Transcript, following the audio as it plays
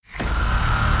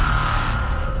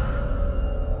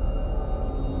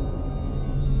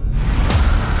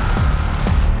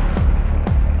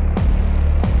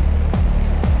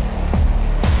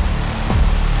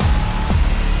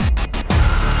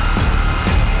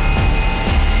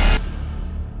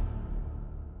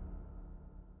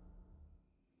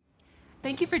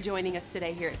Thank you for joining us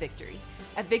today here at Victory.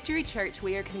 At Victory Church,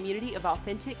 we are a community of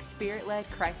authentic, Spirit-led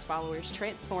Christ followers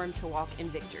transformed to walk in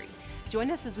victory.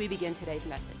 Join us as we begin today's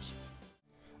message.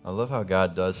 I love how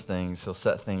God does things. He'll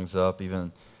set things up,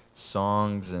 even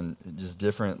songs and just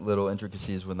different little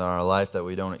intricacies within our life that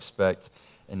we don't expect,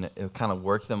 and he'll kind of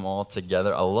work them all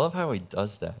together. I love how he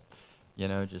does that. You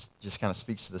know, just kind of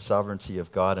speaks to the sovereignty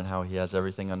of God and how he has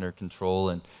everything under control.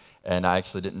 And I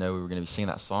actually didn't know we were going to be singing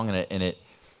that song, and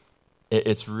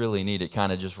it's really neat. It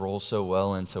kind of just rolls so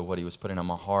well into what he was putting on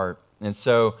my heart. And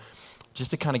so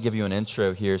just to kind of give you an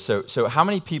intro here. So how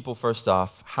many people, first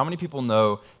off, how many people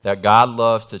know that God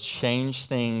loves to change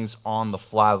things on the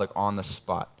fly, like on the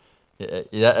spot?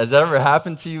 Yeah, has that ever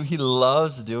happened to you? He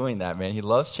loves doing that, man. He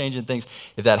loves changing things.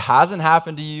 If that hasn't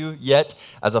happened to you yet,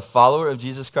 as a follower of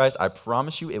Jesus Christ, I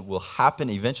promise you it will happen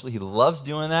eventually. He loves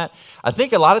doing that. I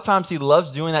think a lot of times he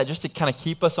loves doing that just to kind of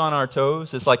keep us on our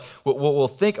toes. It's like we'll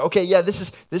think, okay, yeah, this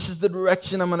is the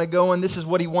direction I'm going to go in. This is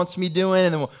what he wants me doing,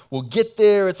 and then we'll get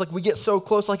there. It's like we get so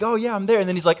close, like, oh yeah, I'm there, and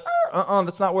then he's like,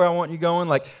 that's not where I want you going.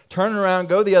 Like, turn around,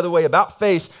 go the other way, about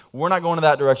face. We're not going to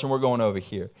that direction. We're going over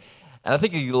here. And I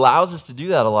think he allows us to do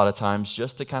that a lot of times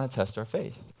just to kind of test our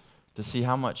faith, to see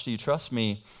how much do you trust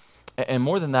me, and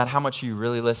more than that, how much are you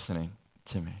really listening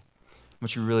to me? How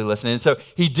much are you really listening? And so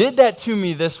he did that to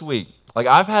me this week. Like,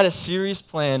 I've had a series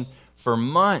plan for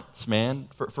months, man,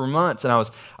 for months, and I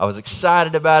was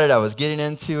excited about it. I was getting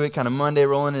into it, kind of Monday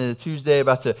rolling into Tuesday,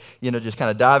 about to, just kind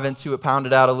of dive into it, pound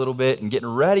it out a little bit, and getting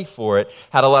ready for it.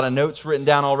 Had a lot of notes written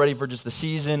down already for just the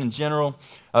season in general,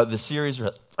 the series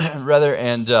rather,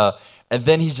 and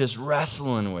then he's just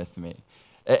wrestling with me.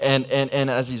 And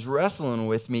as he's wrestling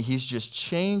with me, he's just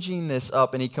changing this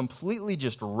up, and he completely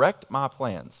just wrecked my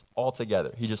plans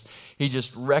altogether. He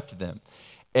just wrecked them.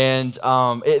 And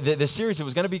the series, it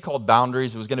was going to be called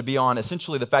Boundaries. It was going to be on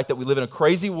essentially the fact that we live in a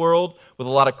crazy world with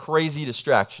a lot of crazy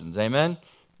distractions. Amen?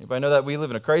 Anybody know that? We live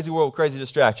in a crazy world with crazy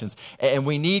distractions. And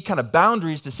we need kind of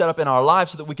boundaries to set up in our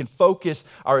lives so that we can focus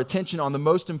our attention on the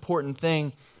most important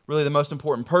thing, really the most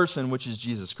important person, which is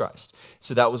Jesus Christ.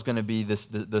 So that was going to be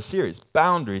the series,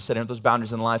 Boundaries, setting up those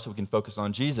boundaries in life so we can focus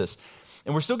on Jesus.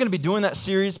 And we're still going to be doing that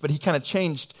series, but he kind of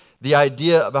changed the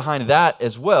idea behind that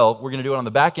as well. We're going to do it on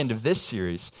the back end of this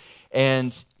series.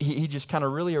 And he just kind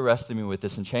of really arrested me with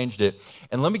this and changed it.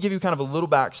 And let me give you kind of a little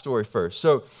backstory first.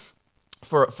 So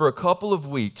for a couple of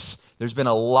weeks, there's been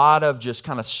a lot of just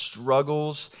kind of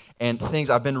struggles and things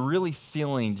I've been really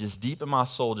feeling just deep in my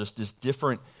soul, just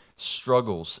different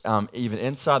struggles, even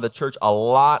inside the church, a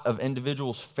lot of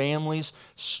individuals, families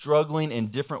struggling in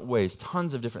different ways,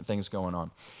 tons of different things going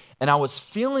on. And I was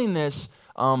feeling this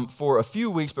for a few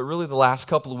weeks, but really the last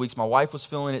couple of weeks, my wife was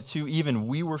feeling it too. Even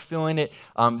we were feeling it,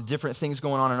 different things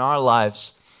going on in our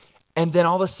lives. And then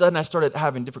all of a sudden, I started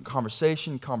having different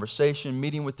conversation,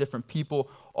 meeting with different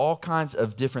people, all kinds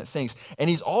of different things. And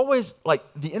he's always, like,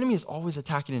 the enemy is always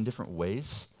attacking in different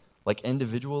ways, like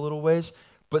individual little ways.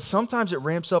 But sometimes it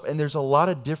ramps up, and there's a lot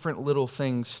of different little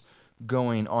things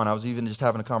going on. I was even just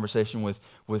having a conversation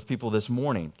with people this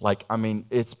morning. Like, I mean,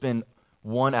 it's been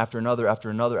one after another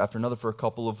for a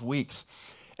couple of weeks.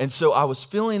 And so I was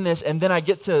feeling this, and then I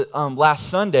get to last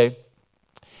Sunday,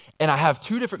 and I have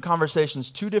two different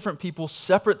conversations, two different people,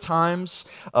 separate times.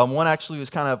 One actually was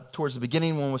kind of towards the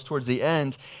beginning, one was towards the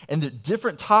end, and they're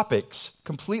different topics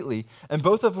completely. And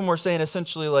both of them were saying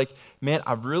essentially like, man,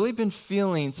 I've really been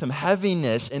feeling some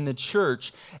heaviness in the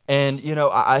church, and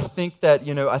I think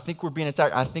we're being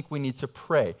attacked. I think we need to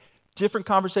pray. Different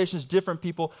conversations, different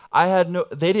people.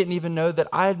 They didn't even know that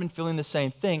I had been feeling the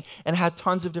same thing, and had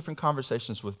tons of different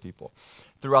conversations with people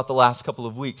throughout the last couple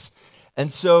of weeks. And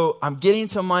so I'm getting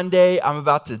to Monday. I'm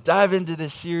about to dive into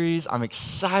this series. I'm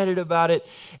excited about it.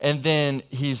 And then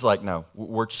he's like, no,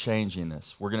 we're changing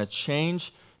this. We're going to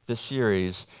change the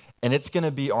series, and it's going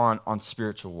to be on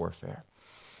spiritual warfare.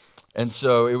 And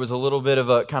so it was a little bit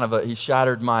of he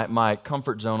shattered my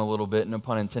comfort zone a little bit, no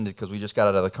pun intended, because we just got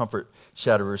out of the Comfort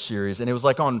Shatterer series. And it was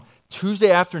like on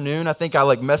Tuesday afternoon, I think I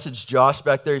messaged Josh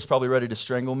back there. He's probably ready to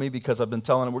strangle me because I've been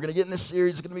telling him, we're going to get in this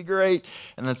series. It's going to be great.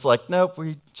 And it's like, nope,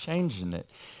 we're changing it.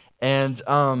 And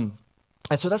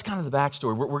so that's kind of the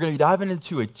backstory. We're going to be diving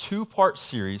into a 2-part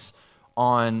series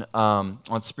on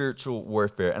spiritual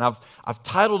warfare. And I've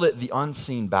titled it The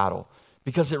Unseen Battle,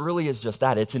 because it really is just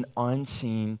that. It's an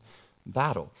unseen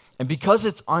battle. And because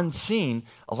it's unseen,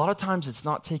 a lot of times it's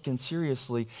not taken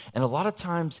seriously, and a lot of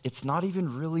times it's not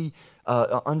even really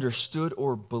understood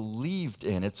or believed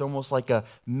in. It's almost like a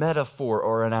metaphor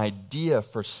or an idea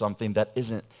for something that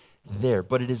isn't there.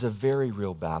 But it is a very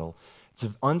real battle It's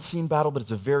an unseen battle, but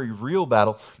it's a very real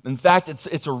battle. In fact,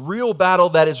 it's a real battle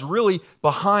that is really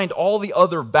behind all the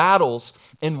other battles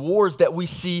and wars that we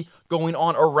see going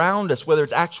on around us, whether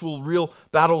it's actual real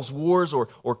battles, wars,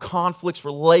 or conflicts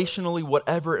relationally,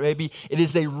 whatever it may be. It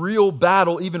is a real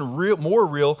battle, even more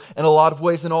real in a lot of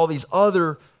ways than all these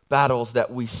other battles that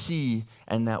we see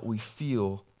and that we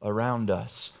feel around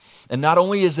us. And not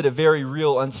only is it a very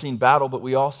real unseen battle, but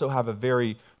we also have a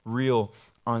very real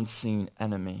unseen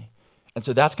enemy. And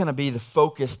so that's going to be the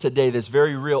focus today, this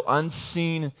very real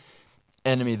unseen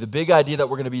enemy. The big idea that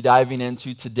we're going to be diving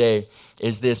into today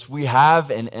is this: we have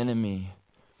an enemy,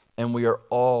 and we are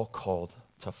all called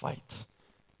to fight.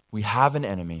 We have an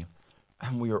enemy,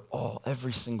 and we are all,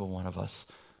 every single one of us,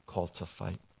 called to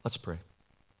fight. Let's pray.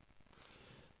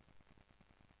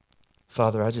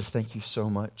 Father, I just thank you so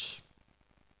much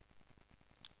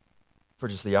for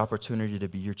just the opportunity to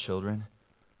be your children.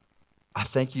 I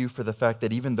thank you for the fact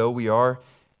that even though we are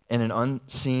in an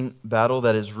unseen battle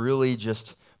that is really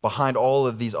just behind all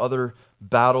of these other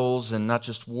battles, and not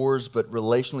just wars, but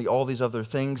relationally all these other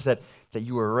things, that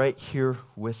you are right here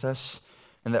with us,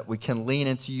 and that we can lean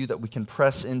into you, that we can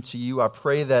press into you. I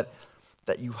pray that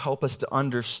you help us to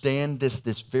understand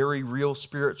this very real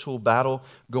spiritual battle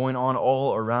going on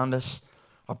all around us.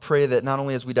 I pray that not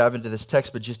only as we dive into this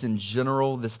text, but just in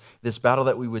general, this battle,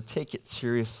 that we would take it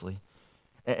seriously,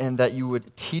 and that you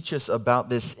would teach us about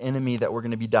this enemy that we're going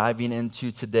to be diving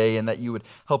into today, and that you would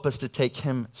help us to take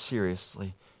him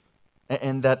seriously.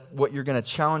 And that what you're going to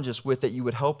challenge us with, that you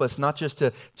would help us not just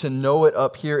to know it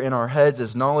up here in our heads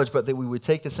as knowledge, but that we would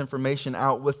take this information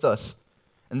out with us,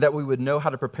 and that we would know how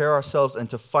to prepare ourselves and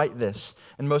to fight this,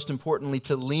 and most importantly,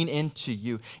 to lean into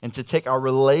you and to take our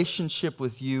relationship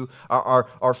with you,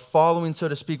 our following, so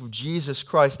to speak, of Jesus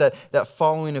Christ, that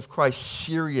following of Christ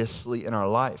seriously in our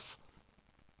life.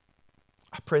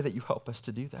 I pray that you help us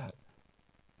to do that.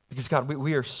 Because God,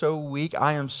 we are so weak,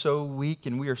 I am so weak,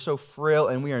 and we are so frail,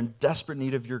 and we are in desperate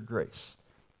need of your grace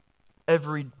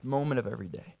every moment of every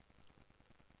day.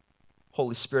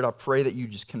 Holy Spirit, I pray that you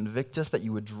just convict us, that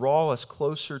you would draw us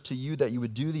closer to you, that you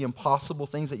would do the impossible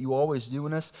things that you always do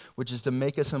in us, which is to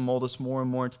make us and mold us more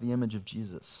and more into the image of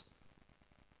Jesus.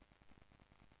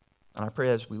 And I pray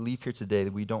as we leave here today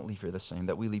that we don't leave here the same,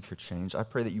 that we leave here changed. I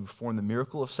pray that you perform the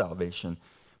miracle of salvation.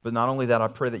 But not only that, I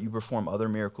pray that you perform other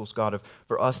miracles, God,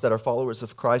 for us that are followers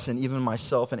of Christ, and even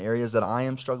myself in areas that I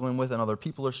am struggling with and other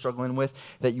people are struggling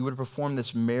with, that you would perform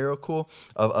this miracle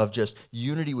of just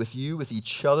unity with you, with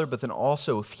each other, but then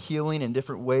also of healing in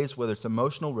different ways, whether it's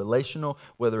emotional, relational,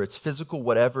 whether it's physical,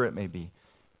 whatever it may be.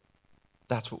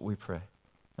 That's what we pray.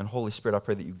 And Holy Spirit, I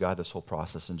pray that you guide this whole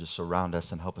process and just surround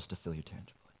us and help us to feel you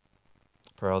tangibly.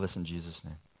 I pray all this in Jesus'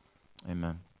 name.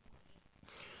 Amen.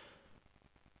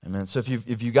 Amen. So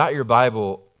if you got your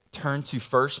Bible, turn to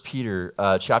 1 Peter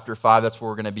chapter 5. That's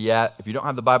where we're going to be at. If you don't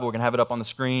have the Bible, we're going to have it up on the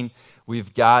screen.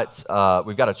 We've got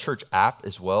a church app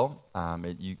as well.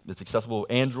 It's accessible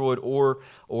Android or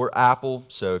Apple.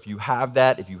 So if you have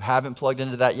that, if you haven't plugged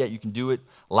into that yet, you can do it.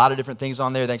 A lot of different things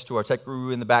on there. Thanks to our tech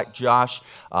guru in the back, Josh.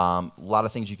 A lot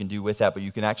of things you can do with that. But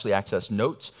you can actually access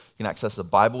notes. You can access the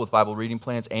Bible with Bible reading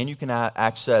plans, and you can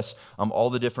access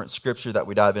all the different scripture that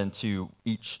we dive into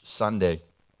each Sunday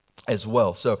as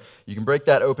well. So you can break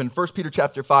that open. 1 Peter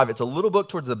chapter 5, it's a little book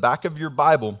towards the back of your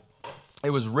Bible.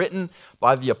 It was written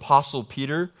by the Apostle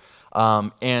Peter,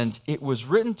 and it was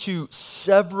written to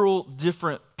several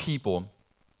different people.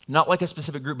 Not like a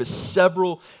specific group, but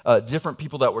several different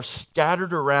people that were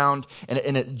scattered around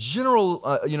in a general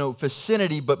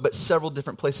vicinity, but several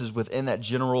different places within that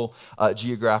general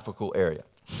geographical area.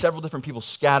 Several different people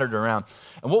scattered around.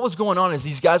 And what was going on is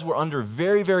these guys were under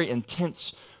very, very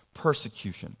intense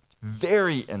persecution.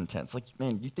 Very intense. Like,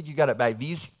 man, you think you got it bad.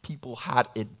 These people had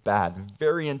it bad.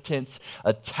 Very intense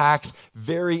attacks,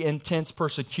 very intense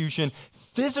persecution,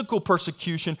 physical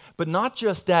persecution, but not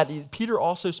just that. Peter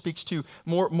also speaks to,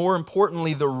 more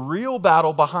importantly, the real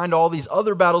battle behind all these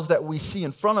other battles that we see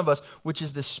in front of us, which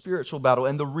is the spiritual battle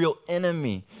and the real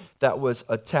enemy that was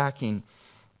attacking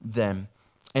them.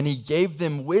 And he gave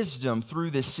them wisdom through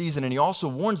this season, and he also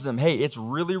warns them, hey, it's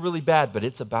really, really bad, but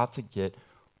it's about to get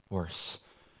worse.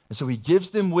 And so he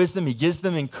gives them wisdom, he gives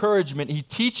them encouragement, he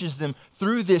teaches them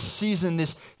through this season,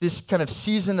 this kind of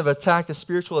season of attack, the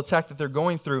spiritual attack that they're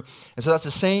going through. And so that's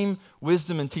the same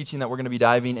wisdom and teaching that we're going to be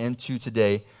diving into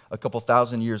today, a couple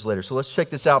thousand years later. So let's check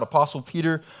this out. Apostle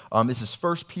Peter, this is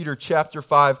 1 Peter chapter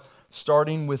 5,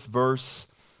 starting with verse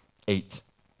 8.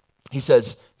 He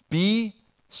says, be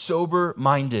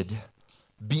sober-minded,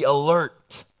 be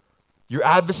alert. Your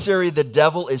adversary, the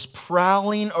devil, is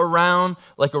prowling around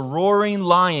like a roaring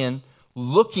lion,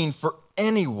 looking for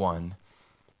anyone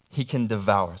he can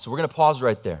devour. So we're going to pause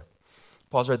right there.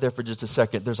 Pause right there for just a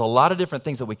second. There's a lot of different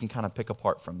things that we can kind of pick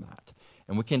apart from that.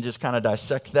 And we can just kind of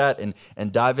dissect that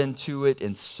and dive into it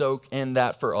and soak in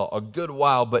that for a good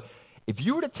while. But if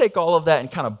you were to take all of that and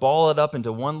kind of ball it up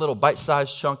into one little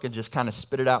bite-sized chunk and just kind of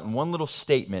spit it out in one little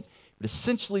statement, it would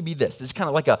essentially be this. This is kind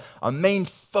of like a main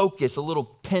focus, a little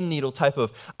pen needle type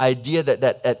of idea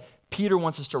that Peter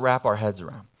wants us to wrap our heads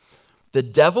around. The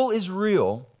devil is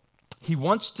real. He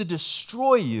wants to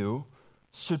destroy you,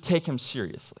 so take him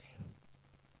seriously.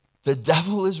 The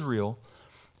devil is real.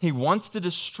 He wants to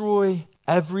destroy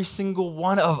every single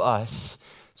one of us,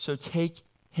 so take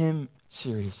him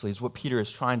seriously, is what Peter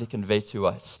is trying to convey to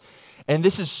us. And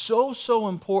this is so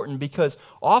important because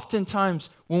oftentimes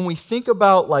when we think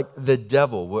about like the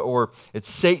devil, or it's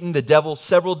Satan, the devil,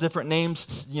 several different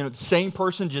names, same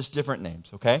person, just different names,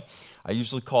 okay? I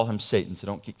usually call him Satan, so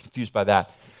don't get confused by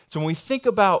that. So when we think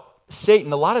about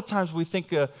Satan, a lot of times we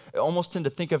almost tend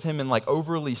to think of him in like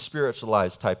overly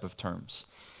spiritualized type of terms,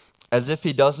 as if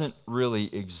he doesn't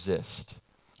really exist.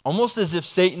 Almost as if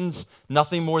Satan's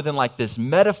nothing more than like this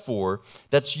metaphor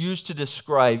that's used to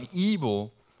describe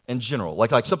evil in general.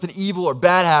 Like something evil or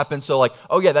bad happened, so like,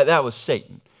 oh yeah, that was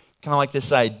Satan. Kind of like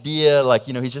this idea, like,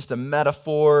 he's just a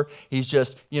metaphor. He's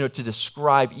just, to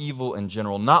describe evil in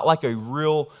general. Not like a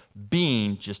real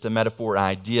being, just a metaphor, an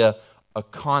idea, a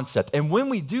concept. And when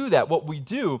we do that, what we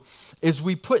do is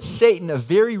we put Satan, a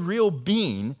very real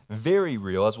being, very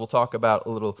real, as we'll talk about a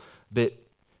little bit,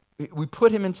 we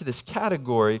put him into this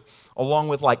category along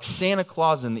with like Santa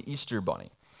Claus and the Easter Bunny.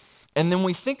 And then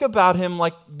we think about him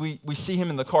like we see him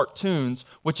in the cartoons,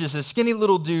 which is a skinny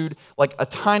little dude, like a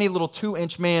tiny little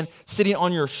 2-inch man sitting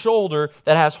on your shoulder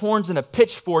that has horns and a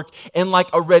pitchfork and like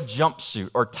a red jumpsuit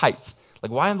or tights.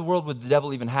 Like, why in the world would the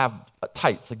devil even have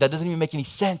tights? Like, that doesn't even make any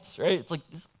sense, right? It's like,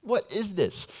 what is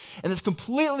this? And it's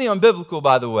completely unbiblical,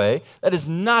 by the way. That is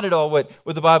not at all what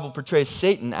the Bible portrays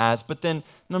Satan as. But then,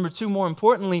 number two, more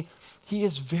importantly, he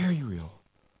is very real.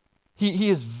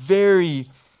 He is very,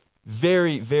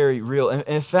 very, very real. And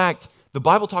in fact, the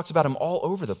Bible talks about him all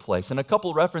over the place. And a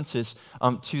couple references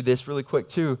to this really quick,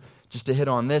 too, just to hit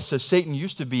on this. So Satan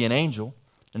used to be an angel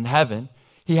in heaven.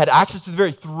 He had access to the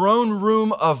very throne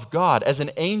room of God as an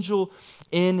angel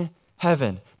in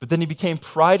heaven. But then he became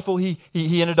prideful. He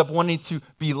ended up wanting to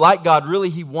be like God. Really,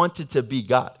 he wanted to be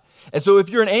God. And so if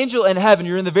you're an angel in heaven,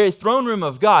 you're in the very throne room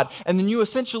of God, and then you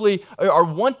essentially are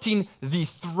wanting the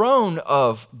throne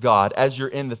of God as you're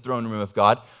in the throne room of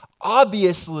God,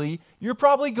 obviously, you're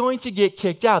probably going to get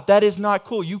kicked out. That is not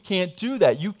cool. You can't do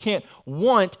that. You can't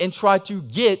want and try to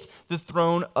get the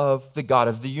throne of the God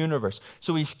of the universe.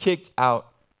 So he's kicked out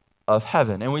of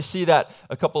heaven. And we see that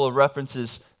a couple of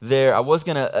references there. I was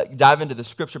going to dive into the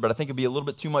scripture, but I think it'd be a little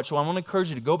bit too much. So I want to encourage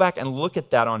you to go back and look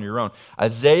at that on your own.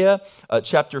 Isaiah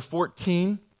chapter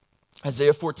 14.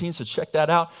 Isaiah 14, so check that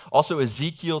out. Also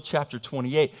Ezekiel chapter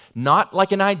 28. Not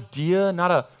like an idea,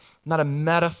 not a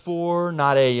metaphor,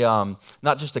 not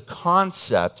just a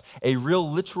concept, a real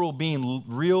literal being,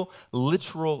 real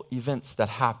literal events that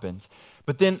happened.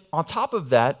 But then on top of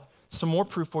that, some more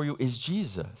proof for you is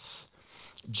Jesus.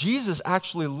 Jesus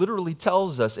actually literally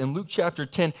tells us in Luke chapter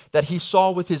 10 that he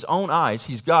saw with his own eyes,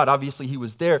 he's God, obviously he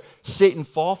was there, Satan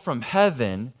fall from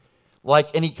heaven,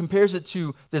 and he compares it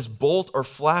to this bolt or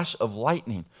flash of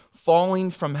lightning falling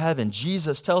from heaven.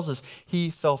 Jesus tells us he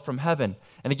fell from heaven.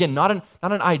 And again, not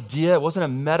an idea, it wasn't a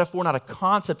metaphor, not a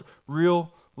concept,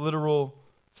 real literal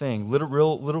thing,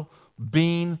 literal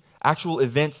being, actual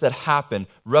events that happen.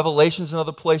 Revelation's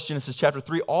another place, Genesis chapter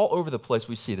 3, all over the place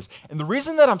we see this. And the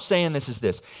reason that I'm saying this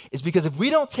is because if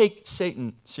we don't take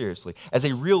Satan seriously as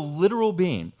a real literal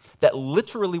being that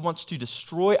literally wants to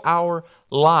destroy our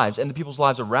lives and the people's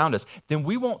lives around us, then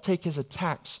we won't take his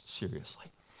attacks seriously.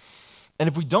 And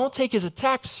if we don't take his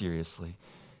attacks seriously,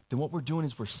 then what we're doing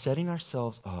is we're setting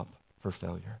ourselves up for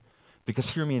failure. Because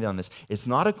hear me on this, it's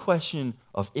not a question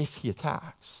of if he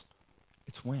attacks,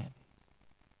 it's when.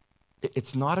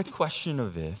 It's not a question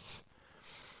of if,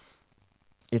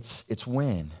 it's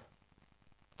when.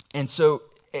 And so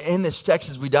in this text,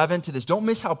 as we dive into this, don't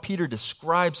miss how Peter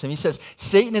describes him. He says,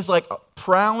 Satan is like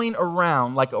prowling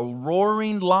around like a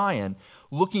roaring lion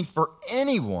looking for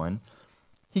anyone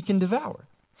he can devour.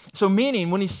 So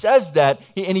meaning, when he says that,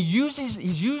 and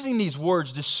he's using these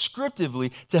words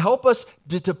descriptively to help us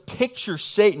to picture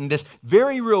Satan, this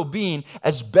very real being,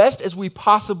 as best as we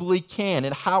possibly can,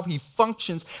 and how he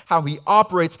functions, how he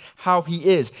operates, how he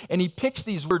is. And he picks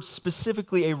these words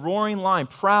specifically, a roaring lion,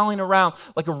 prowling around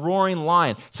like a roaring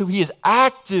lion. So he is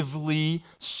actively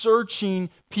searching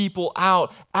people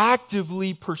out,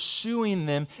 actively pursuing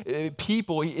them,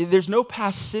 people. There's no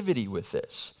passivity with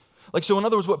this. Like, so in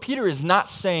other words, what Peter is not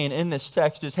saying in this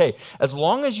text is, hey, as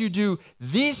long as you do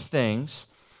these things,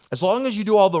 as long as you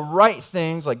do all the right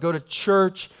things, like go to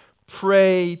church,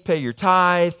 pray, pay your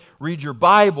tithe, read your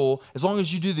Bible, as long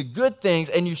as you do the good things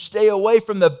and you stay away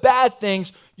from the bad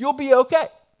things, you'll be okay.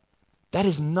 That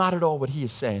is not at all what he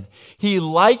is saying. He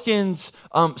likens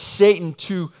Satan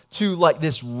to like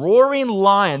this roaring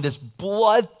lion, this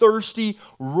bloodthirsty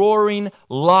roaring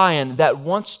lion that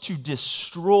wants to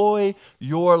destroy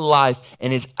your life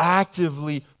and is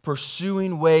actively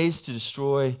pursuing ways to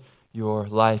destroy your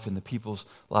life and the people's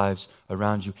lives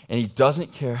around you. And he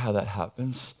doesn't care how that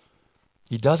happens.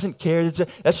 He doesn't care.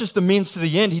 That's just the means to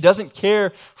the end. He doesn't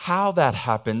care how that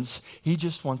happens. He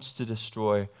just wants to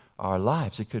destroy our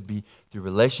lives. It could be through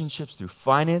relationships, through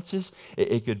finances.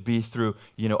 It could be through,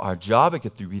 our job. It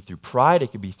could be through pride.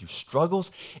 It could be through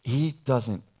struggles. He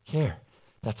doesn't care.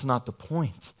 That's not the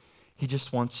point. He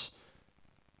just wants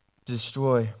to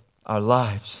destroy our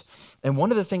lives. And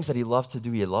one of the things that he loves to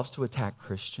do, he loves to attack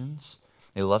Christians.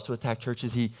 He loves to attack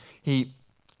churches. He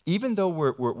even though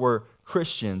we're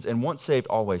Christians and once saved,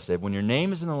 always saved, when your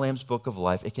name is in the Lamb's book of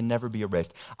life, it can never be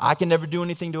erased. I can never do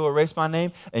anything to erase my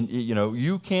name, and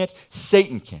you can't,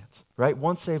 Satan can't, right?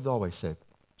 Once saved, always saved.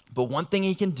 But one thing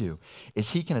he can do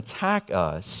is he can attack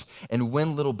us and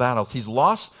win little battles. He's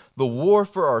lost the war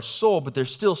for our soul, but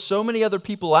there's still so many other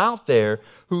people out there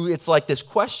who it's like this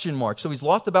question mark. So he's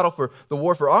lost the battle for the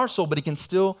war for our soul, but he can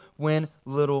still win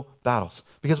little battles.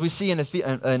 Because we see in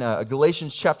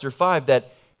Galatians chapter 5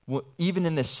 that even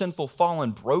in this sinful,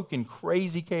 fallen, broken,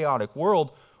 crazy, chaotic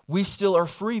world, we still are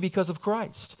free because of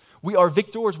Christ. We are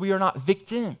victors. We are not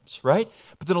victims, right?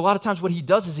 But then a lot of times what he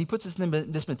does is he puts us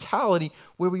in this mentality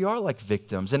where we are like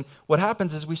victims. And what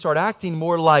happens is we start acting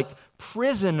more like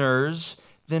prisoners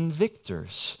than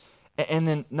victors. And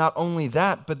then not only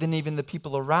that, but then even the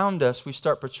people around us, we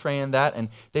start portraying that and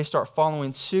they start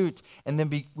following suit. And then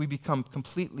we become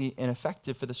completely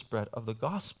ineffective for the spread of the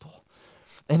gospel.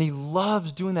 And he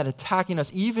loves doing that, attacking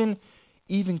us, even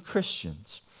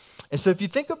Christians. And so if you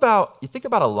think about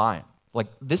a lion, like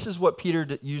this is what Peter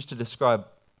used to describe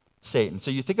Satan. So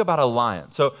you think about a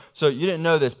lion. So you didn't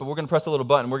know this, but we're going to press a little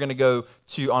button. We're going to go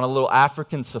on a little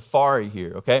African safari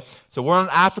here, okay? So we're on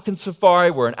an African safari.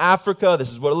 We're in Africa.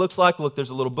 This is what it looks like. Look, there's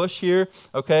a little bush here,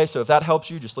 okay? So if that helps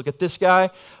you, just look at this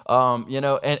guy,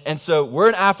 And so we're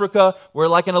in Africa. We're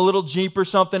like in a little Jeep or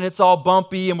something. It's all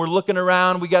bumpy, and we're looking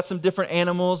around. We got some different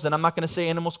animals, and I'm not going to say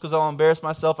animals because I'll embarrass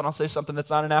myself, and I'll say something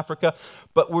that's not in Africa.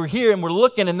 But we're here, and we're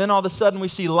looking, and then all of a sudden we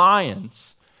see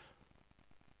lions.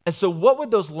 And so what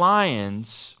would those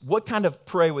lions, what kind of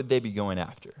prey would they be going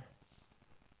after?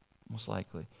 Most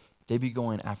likely. They'd be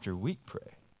going after weak prey,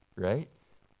 right?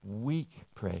 Weak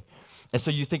prey. And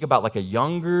so you think about like a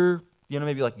younger,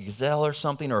 maybe like a gazelle or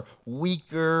something, or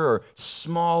weaker or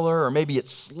smaller, or maybe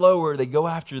it's slower. They go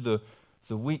after the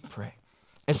weak prey.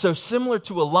 And so similar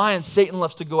to a lion, Satan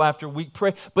loves to go after weak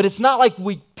prey, but it's not like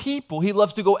weak people. He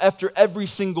loves to go after every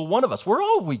single one of us. We're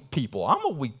all weak people. I'm a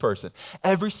weak person.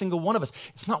 Every single one of us.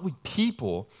 It's not weak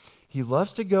people. He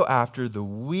loves to go after the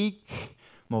weak,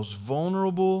 most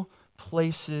vulnerable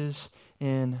places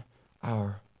in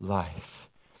our life.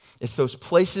 It's those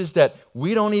places that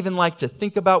we don't even like to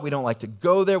think about. We don't like to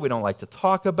go there. We don't like to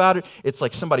talk about it. It's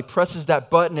like somebody presses that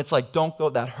button. It's like, don't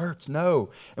go. That hurts. No.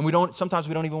 And sometimes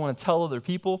we don't even want to tell other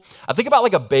people. I think about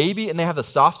like a baby and they have the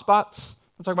soft spots.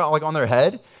 I'm talking about like on their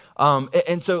head.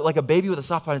 And so like a baby with a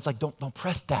soft spot, it's like, don't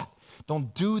press that.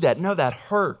 Don't do that. No, that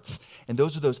hurts. And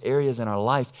those are those areas in our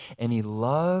life. And he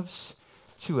loves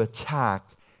to attack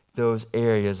those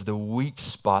areas, the weak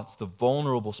spots, the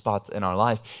vulnerable spots in our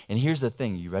life. And here's the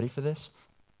thing, you ready for this?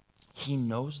 He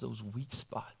knows those weak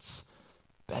spots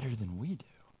better than we do.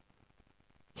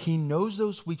 He knows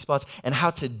those weak spots and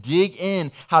how to dig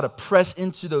in, how to press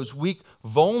into those weak,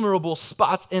 vulnerable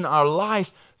spots in our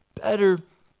life better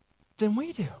than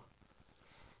we do.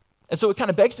 And so it kind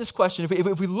of begs this question,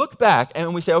 if we look back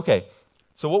and we say, okay,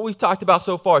 so what we've talked about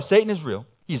so far, Satan is real.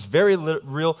 He's very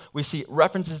real. We see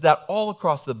references that all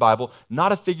across the Bible,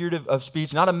 not a figurative of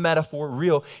speech, not a metaphor,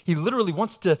 real. He literally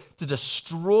wants to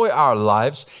destroy our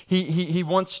lives. He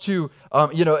wants to,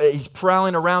 he's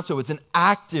prowling around, so it's an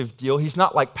active deal. He's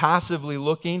not like passively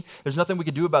looking. There's nothing we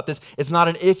can do about this. It's not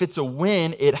an if, it's a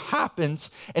when. It happens.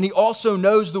 And he also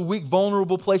knows the weak,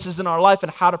 vulnerable places in our life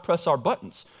and how to press our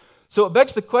buttons. So it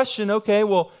begs the question, okay,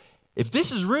 well, if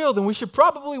this is real, then we should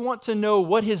probably want to know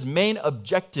what his main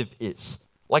objective is.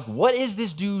 Like, what is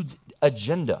this dude's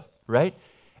agenda, right?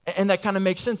 And that kind of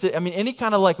makes sense. I mean, any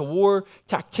kind of like a war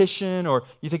tactician, or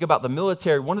you think about the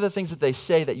military, one of the things that they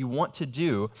say that you want to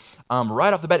do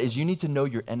right off the bat is you need to know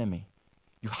your enemy.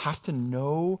 You have to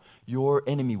know your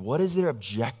enemy. What is their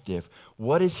objective?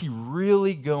 What is he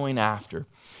really going after?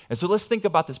 And so let's think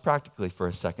about this practically for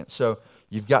a second. So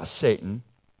you've got Satan.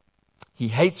 He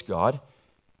hates God.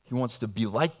 He wants to be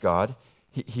like God.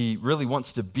 He really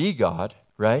wants to be God,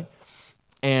 right?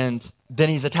 And then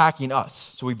he's attacking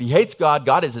us. So he hates God.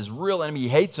 God is his real enemy. He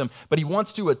hates him, but he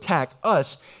wants to attack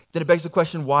us. Then it begs the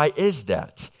question, why is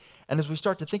that? And as we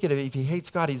start to think of it, if he hates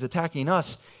God, he's attacking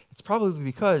us, it's probably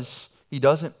because he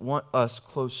doesn't want us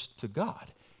close to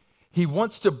God. He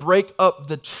wants to break up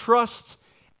the trust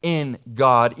in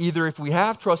God. Either if we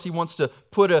have trust, he wants to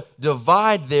put a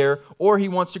divide there, or he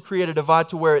wants to create a divide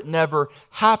to where it never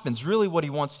happens. Really what he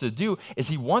wants to do is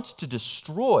he wants to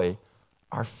destroy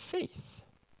our faith.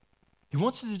 He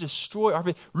wants to destroy our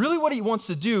faith. Really what he wants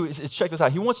to do is check this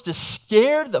out. He wants to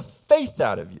scare the faith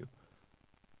out of you.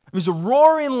 He's a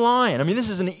roaring lion. This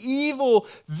is an evil,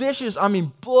 vicious,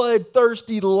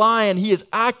 bloodthirsty lion. He is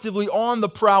actively on the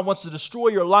prowl, wants to destroy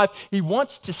your life. He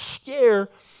wants to scare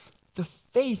the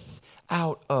faith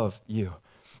out of you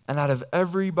and out of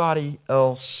everybody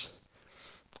else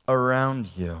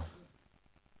around you.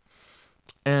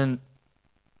 And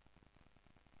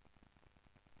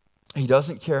he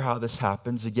doesn't care how this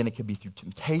happens. Again, it could be through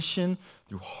temptation,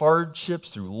 through hardships,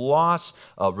 through loss,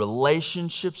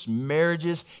 relationships,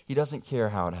 marriages. He doesn't care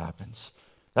how it happens.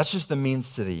 That's just the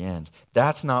means to the end.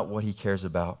 That's not what he cares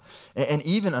about. And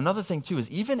even another thing too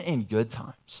is even in good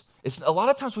times. It's a lot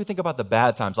of times we think about the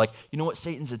bad times, like, you know what,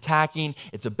 Satan's attacking,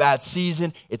 it's a bad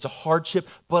season, it's a hardship,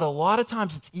 but a lot of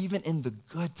times it's even in the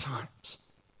good times.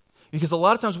 Because a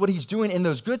lot of times what he's doing in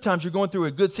those good times, you're going through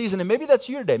a good season, and maybe that's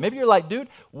you today. Maybe you're like, dude,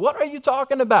 what are you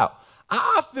talking about?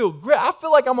 I feel great. I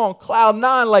feel like I'm on cloud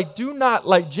nine. Like, do not,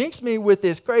 jinx me with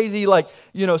this crazy,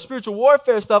 spiritual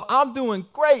warfare stuff. I'm doing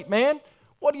great, man.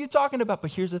 What are you talking about?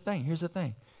 But here's the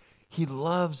thing. He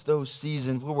loves those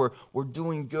seasons where we're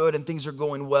doing good and things are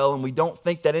going well and we don't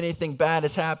think that anything bad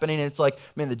is happening. And it's like,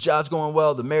 man, the job's going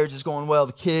well, the marriage is going well,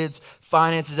 the kids,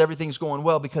 finances, everything's going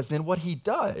well. Because then what he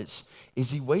does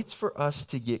is he waits for us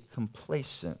to get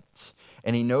complacent.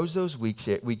 And he knows those weak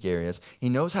areas. He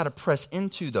knows how to press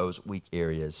into those weak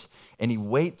areas. And he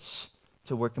waits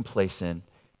till we're complacent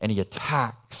and he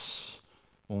attacks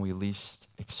when we least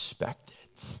expect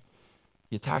it.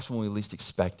 He attacks when we least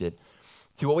expect it.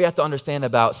 See, what we have to understand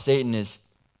about Satan is,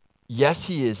 yes,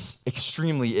 he is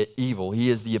extremely evil. He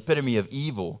is the epitome of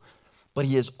evil. But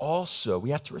he is also,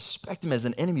 we have to respect him as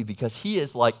an enemy because he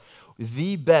is like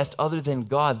the best, other than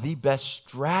God, the best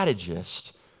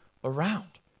strategist around.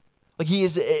 Like he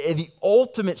is the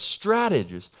ultimate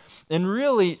strategist. And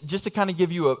really, just to kind of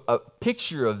give you a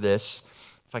picture of this,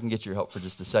 if I can get your help for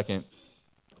just a second.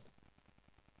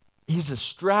 He's a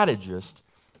strategist.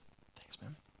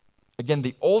 Again,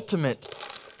 the ultimate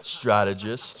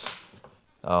strategist.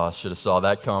 Oh, I should have saw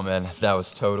that coming. That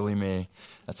was totally me.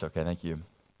 That's okay, thank you.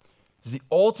 He's the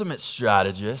ultimate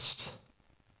strategist,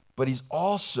 but he's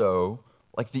also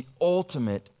like the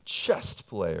ultimate chess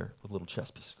player with little chess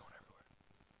pieces going everywhere.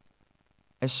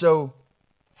 And so,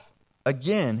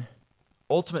 again,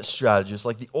 ultimate strategist,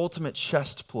 like the ultimate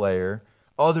chess player,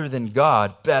 other than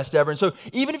God, best ever. And so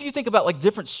even if you think about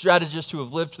different strategists who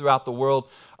have lived throughout the world,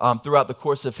 throughout the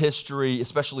course of history,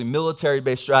 especially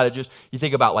military-based strategists, you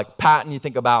think about Patton, you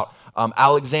think about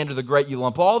Alexander the Great, you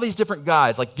lump all these different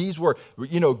guys, these were,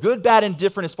 good, bad, and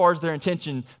different as far as their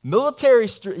intention. Military,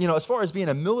 as far as being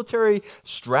a military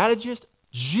strategist,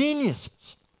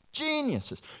 geniuses.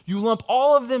 You lump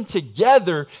all of them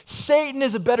together, Satan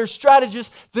is a better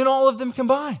strategist than all of them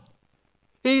combined.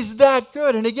 He's that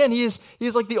good. And again, he is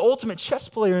like the ultimate chess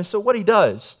player. And so what he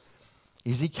does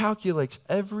is he calculates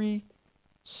every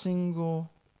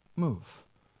single move.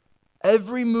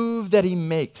 Every move that he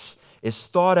makes is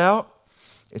thought out,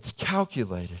 it's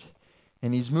calculated.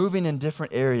 And he's moving in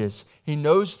different areas. He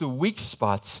knows the weak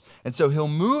spots. And so he'll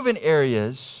move in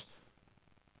areas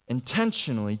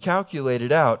intentionally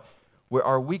calculated out where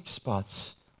our weak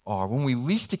spots are, when we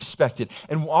least expect it.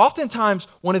 And oftentimes,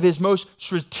 one of his most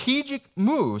strategic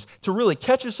moves to really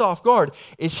catch us off guard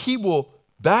is he will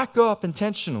back up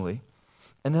intentionally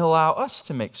and he'll allow us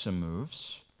to make some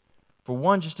moves. For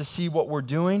one, just to see what we're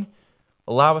doing,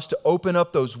 allow us to open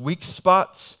up those weak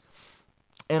spots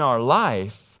in our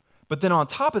life. But then on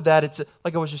top of that, it's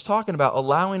like I was just talking about,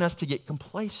 allowing us to get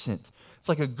complacent. It's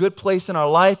like a good place in our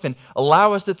life and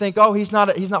allow us to think, oh, he's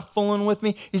not fooling with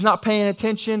me. He's not paying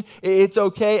attention. It's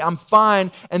okay. I'm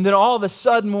fine. And then all of a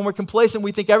sudden, when we're complacent,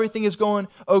 we think everything is going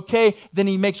okay. Then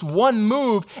he makes one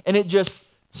move and it just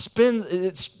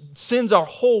it sends our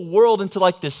whole world into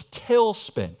like this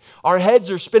tailspin. Our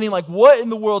heads are spinning like, what in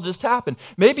the world just happened?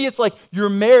 Maybe it's like your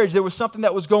marriage. There was something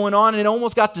that was going on and it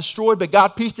almost got destroyed, but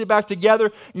God pieced it back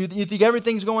together. You think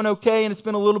everything's going okay and it's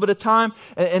been a little bit of time.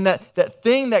 And that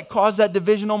thing that caused that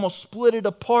division almost split it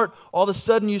apart. All of a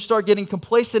sudden you start getting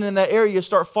complacent in that area. You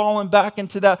start falling back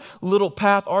into that little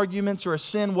path, arguments or a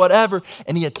sin, whatever.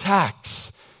 And he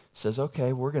attacks. Says,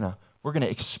 okay, we're going to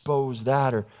expose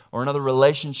that or another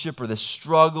relationship or this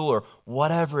struggle or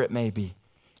whatever it may be.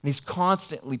 And he's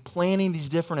constantly planning these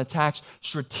different attacks,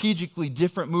 strategically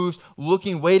different moves,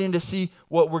 waiting to see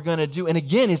what we're going to do. And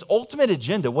again, his ultimate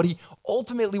agenda, what he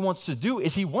ultimately wants to do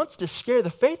is he wants to scare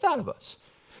the faith out of us.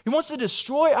 He wants to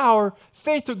destroy our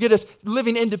faith to get us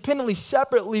living independently,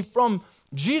 separately from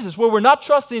Jesus, where we're not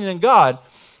trusting in God,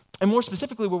 and more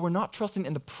specifically, where we're not trusting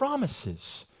in the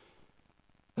promises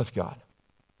of God.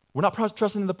 We're not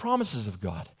trusting in the promises of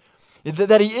God.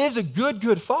 That he is a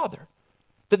good father.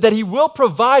 That he will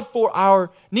provide for our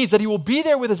needs. That he will be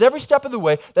there with us every step of the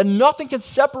way. That nothing can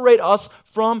separate us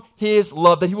from his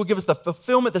love. That he will give us the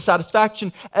fulfillment, the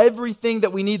satisfaction, everything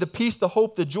that we need, the peace, the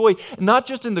hope, the joy. Not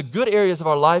just in the good areas of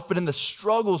our life, but in the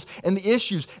struggles and the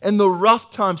issues and the rough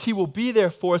times. He will be there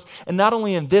for us. And not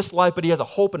only in this life, but he has a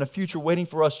hope and a future waiting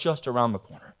for us just around the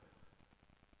corner.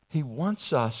 He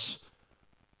wants us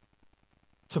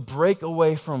to break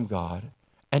away from God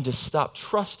and to stop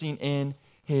trusting in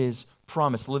his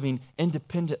promise, living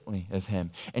independently of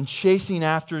him and chasing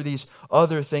after these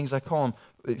other things. I call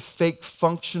them fake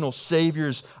functional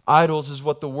saviors. Idols is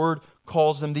what the word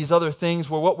calls them. These other things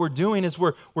where what we're doing is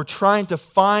we're trying to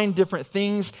find different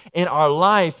things in our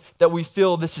life that we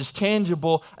feel this is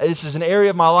tangible. This is an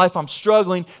area of my life I'm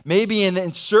struggling. Maybe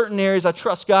in certain areas I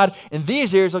trust God. In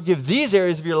these areas, I'll give these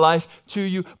areas of your life to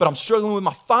you, but I'm struggling with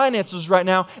my finances right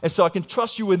now, and so I can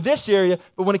trust you in this area.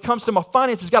 But when it comes to my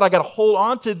finances, God, I got to hold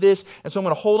on to this, and so I'm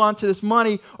going to hold on to this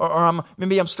money, or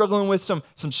maybe I'm struggling with some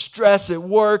stress at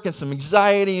work and some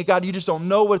anxiety, and God, you just don't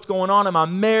know what's going on in my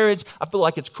marriage. I feel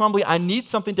like it's crumbling. I need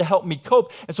something to help me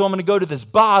cope, and so I'm going to go to this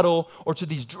bottle or to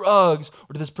these drugs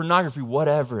or to this pornography,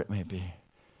 whatever it may be.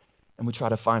 And we try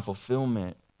to find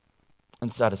fulfillment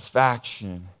and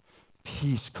satisfaction,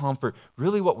 peace, comfort.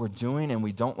 Really what we're doing, and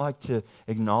we don't like to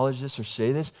acknowledge this or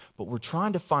say this, but we're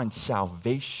trying to find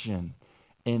salvation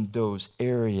in those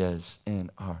areas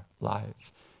in our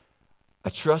life. I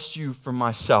trust you for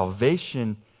my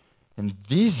salvation in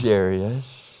these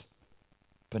areas,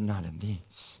 but not in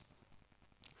these.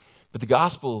 But the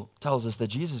gospel tells us that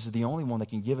Jesus is the only one that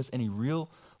can give us any real,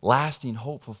 lasting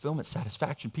hope, fulfillment,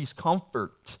 satisfaction, peace,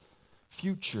 comfort,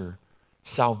 future,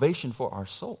 salvation for our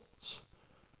souls.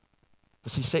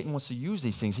 But see, Satan wants to use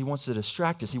these things. He wants to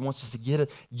distract us. He wants us to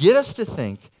get us to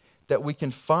think that we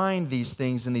can find these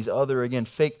things in these other, again,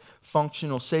 fake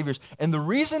functional saviors. And the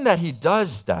reason that he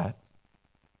does that,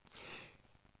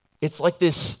 it's like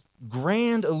this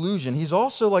grand illusion. He's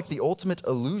also like the ultimate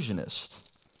illusionist.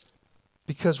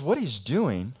 Because what he's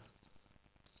doing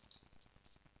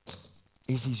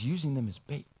is he's using them as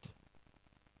bait.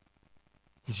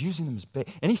 He's using them as bait.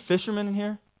 Any fishermen in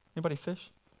here? Anybody fish?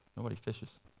 Nobody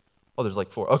fishes. Oh, there's like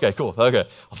 4. Okay, cool. Okay.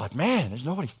 I was like, man, there's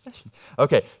nobody fishing.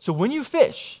 Okay, so when you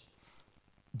fish,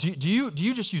 do you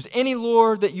just use any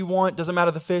lure that you want? Doesn't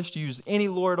matter the fish. Do you use any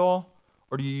lure at all?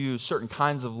 Or do you use certain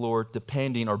kinds of lure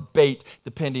or bait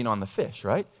depending on the fish,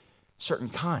 right? Certain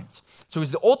kinds. So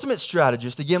he's the ultimate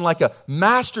strategist, again, like a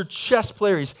master chess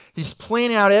player. He's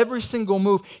planning out every single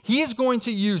move. He is going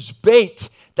to use bait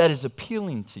that is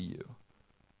appealing to you,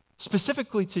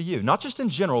 specifically to you, not just in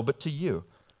general, but to you.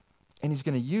 And he's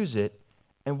going to use it,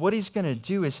 and what he's going to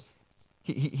do is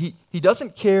he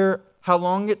doesn't care how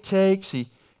long it takes. He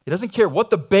doesn't care what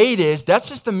the bait is. That's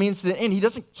just the means to the end. He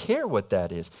doesn't care what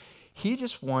that is. He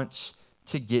just wants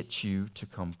to get you to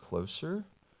come closer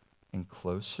and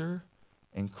closer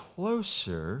and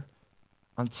closer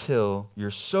until you're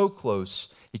so close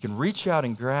he can reach out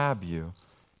and grab you.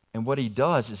 And what he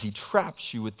does is he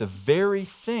traps you with the very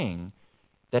thing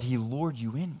that he lured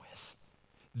you in with.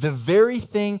 The very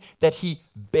thing that he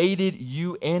baited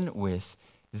you in with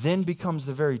then becomes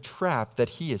the very trap that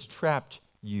he has trapped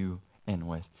you in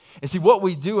with. And see, what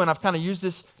we do, and I've kind of used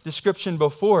this description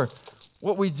before,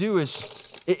 what we do is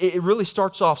it really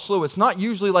starts off slow. It's not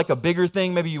usually like a bigger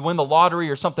thing. Maybe you win the lottery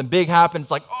or something big happens.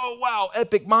 It's like, oh, wow,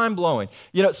 epic, mind-blowing.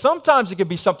 Sometimes it could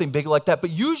be something big like that, but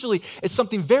usually it's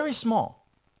something very small.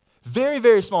 Very,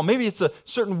 very small. Maybe it's a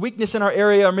certain weakness in our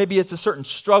area, or maybe it's a certain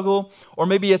struggle, or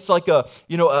maybe it's like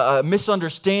a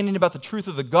misunderstanding about the truth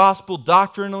of the gospel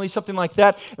doctrinally, something like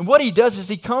that. And what he does is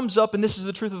he comes up, and this is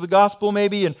the truth of the gospel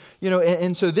maybe,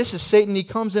 and so this is Satan. He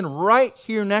comes in right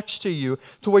here next to you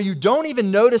to where you don't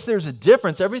even notice there's a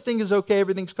difference. Everything is okay,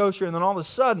 everything's kosher, and then all of a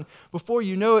sudden, before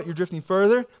you know it, you're drifting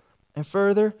further and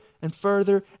further and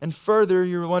further and further.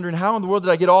 You're wondering, how in the world did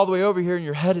I get all the way over here? And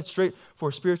you're headed straight for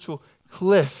a spiritual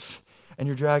cliff, and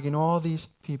you're dragging all these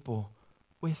people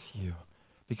with you,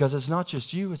 because it's not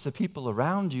just you, it's the people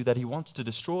around you that he wants to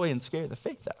destroy and scare the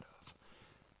faith out of.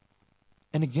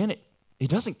 And again, he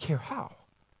doesn't care how.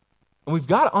 And we've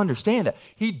got to understand that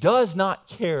he does not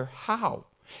care how.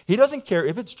 He doesn't care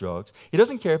if it's drugs. He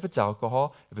doesn't care if it's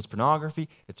alcohol, if it's pornography,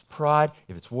 if it's pride,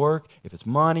 if it's work, if it's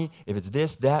money, if it's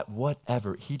this, that,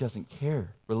 whatever. He doesn't care.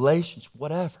 Relationship,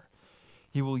 whatever.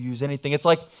 He will use anything. It's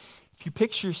like if you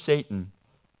picture Satan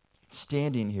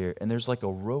standing here, and there's like a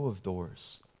row of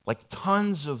doors, like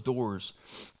tons of doors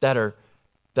that are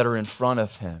in front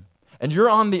of him, and you're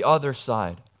on the other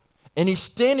side, and he's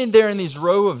standing there in these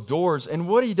row of doors, and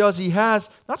what he does, he has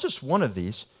not just one of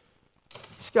these,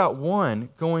 he's got one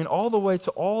going all the way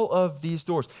to all of these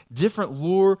doors. Different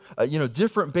lure,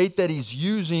 different bait that he's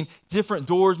using, different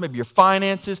doors, maybe your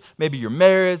finances, maybe your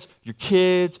marriage, your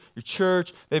kids, your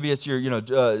church, maybe it's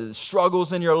your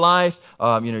struggles in your life,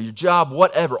 your job,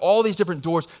 whatever. All these different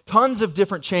doors, tons of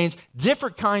different chains,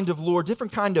 different kind of lure,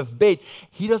 different kind of bait.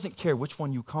 He doesn't care which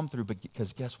one you come through,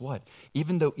 because guess what?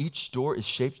 Even though each door is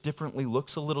shaped differently,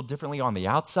 looks a little differently on the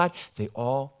outside, they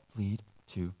all lead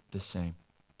to the same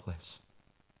place.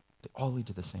 They all lead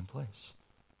to the same place.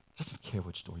 He doesn't care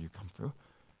which door you come through.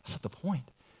 That's not the point.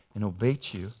 And he'll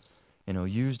bait you, and he'll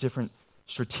use different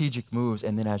strategic moves,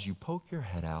 and then as you poke your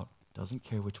head out, doesn't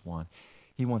care which one,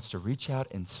 he wants to reach out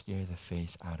and scare the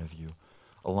faith out of you,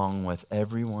 along with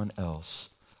everyone else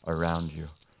around you.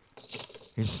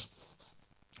 He's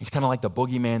kind of like the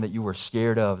boogeyman that you were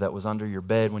scared of that was under your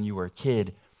bed when you were a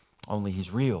kid, only he's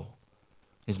real.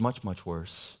 He's much, much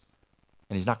worse.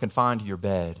 And he's not confined to your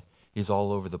bed. He's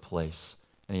all over the place,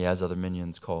 and he has other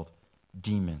minions called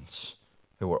demons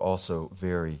who are also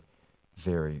very,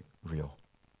 very real.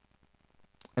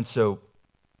 And so,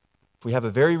 if we have a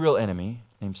very real enemy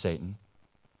named Satan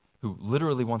who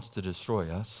literally wants to destroy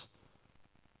us,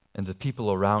 and the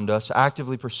people around us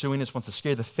actively pursuing us, wants to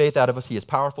scare the faith out of us. He is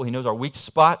powerful. He knows our weak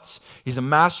spots. He's a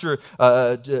master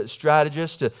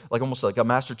strategist, almost like a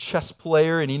master chess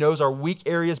player, and he knows our weak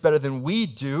areas better than we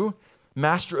do.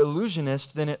 Master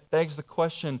illusionist, then it begs the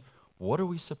question, what are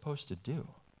we supposed to do?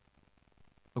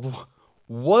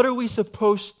 What are we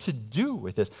supposed to do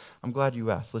with this? I'm glad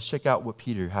you asked. Let's check out what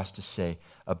Peter has to say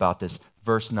about this.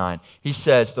 Verse 9. He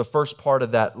says, the first part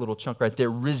of that little chunk right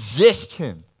there, resist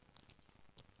him.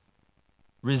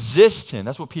 Resist him.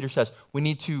 That's what Peter says. We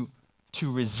need to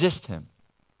resist him.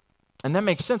 And that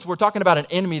makes sense. We're talking about an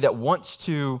enemy that wants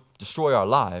to destroy our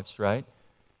lives, right?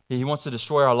 He wants to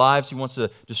destroy our lives. He wants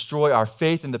to destroy our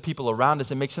faith and the people around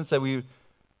us. It makes sense that we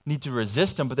need to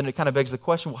resist him, but then it kind of begs the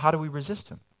question, well, how do we resist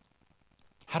him?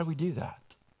 How do we do that?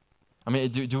 I mean,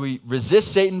 do we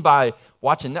resist Satan by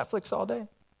watching Netflix all day?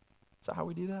 Is that how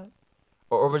we do that?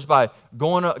 Or just by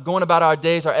going about our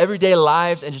days, our everyday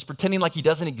lives, and just pretending like he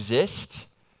doesn't exist?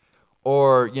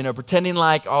 Or, pretending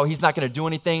like, oh, he's not going to do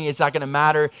anything. It's not going to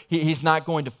matter. He's not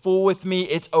going to fool with me.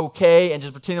 It's okay. And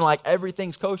just pretending like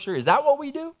everything's kosher. Is that what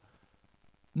we do?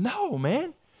 No,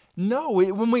 man. No.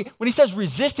 When he says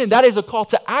resist him, that is a call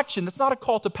to action. That's not a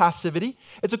call to passivity.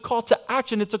 It's a call to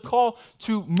action. It's a call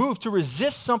to move. To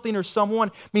resist something or someone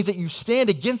means that you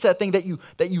stand against that thing, that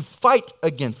you fight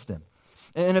against them.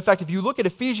 And in fact, if you look at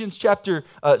Ephesians chapter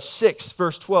 6,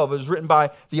 verse 12, it was written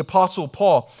by the Apostle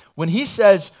Paul. When he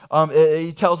says,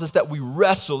 he tells us that we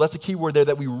wrestle, that's a key word there,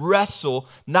 that we wrestle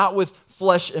not with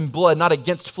flesh and blood, not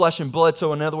against flesh and blood.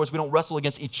 So in other words, we don't wrestle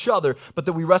against each other, but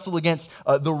that we wrestle against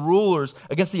the rulers,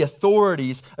 against the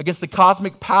authorities, against the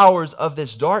cosmic powers of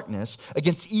this darkness,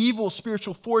 against evil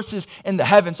spiritual forces in the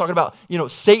heavens, talking about,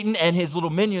 Satan and his little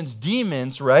minions,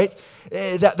 demons, right?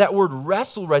 That word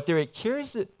wrestle right there, it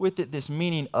carries with it this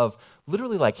meaning of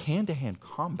literally like hand-to-hand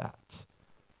combat.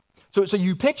 So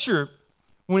you picture,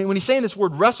 when he's saying this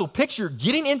word wrestle, picture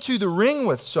getting into the ring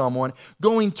with someone,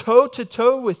 going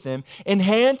toe-to-toe with them in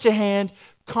hand-to-hand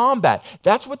combat.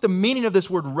 That's what the meaning of this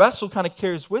word wrestle kind of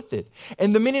carries with it.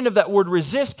 And the meaning of that word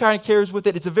resist kind of carries with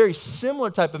it. It's a very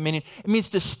similar type of meaning. It means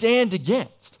to stand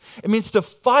against. It means to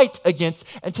fight against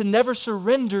and to never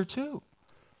surrender to.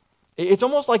 It's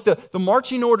almost like the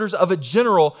marching orders of a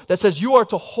general that says you are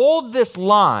to hold this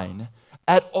line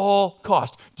at all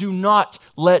cost. Do not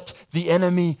let the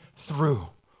enemy through.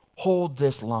 hold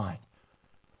this line.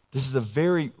 This is a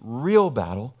very real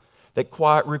battle that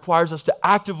requires us to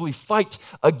actively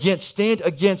stand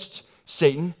against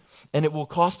Satan, and it will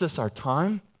cost us our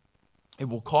time, it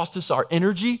will cost us our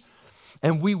energy,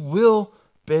 and we will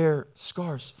bear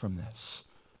scars from this.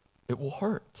 It will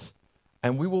hurt,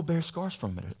 and we will bear scars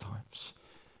from it at times.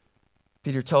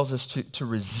 Peter tells us to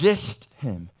resist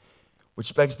him,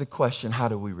 which begs the question, how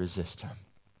do we resist him?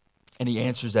 And he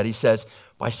answers that. He says,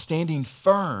 by standing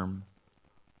firm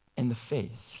in the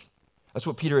faith. That's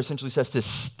what Peter essentially says, to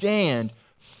stand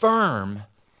firm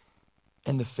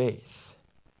in the faith.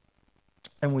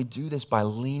 And we do this by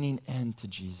leaning into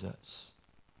Jesus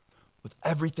with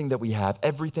everything that we have,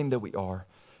 everything that we are,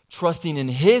 trusting in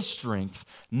his strength,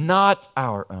 not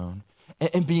our own,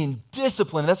 and being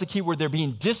disciplined. That's a key word there,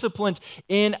 being disciplined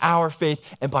in our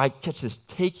faith, and by, catch this,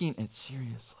 taking it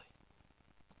seriously.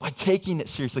 By taking it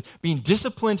seriously, being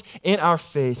disciplined in our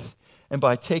faith, and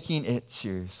by taking it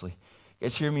seriously.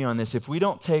 Guys, hear me on this. If we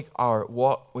don't take our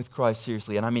walk with Christ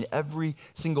seriously, and I mean every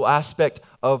single aspect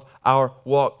of our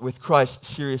walk with Christ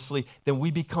seriously, then we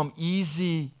become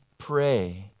easy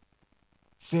prey,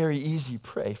 very easy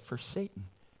prey for Satan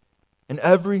in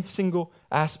every single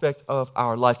aspect of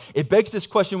our life. It begs this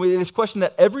question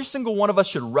that every single one of us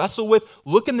should wrestle with,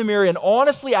 look in the mirror, and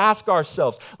honestly ask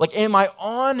ourselves, like, am I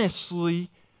honestly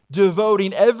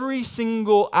devoting every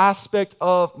single aspect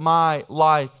of my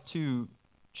life to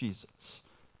Jesus?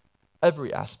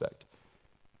 Every aspect.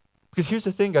 Because here's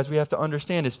the thing, guys, we have to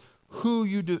understand is who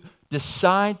you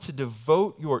decide to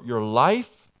devote your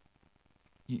life,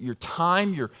 your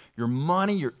time, your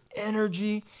money, your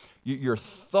energy, your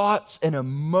thoughts and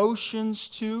emotions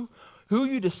to, who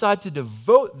you decide to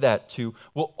devote that to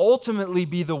will ultimately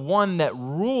be the one that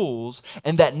rules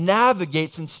and that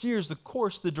navigates and steers the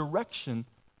course, the direction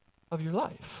of your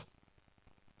life.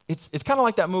 It's kind of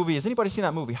like that movie. Has anybody seen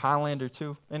that movie, Highlander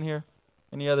 2, in here?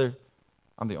 Any other?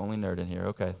 I'm the only nerd in here.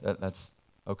 Okay, that's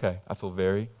okay. I feel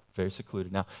very, very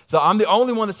secluded now. So I'm the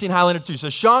only one that's seen Highlander 2. So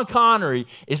Sean Connery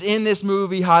is in this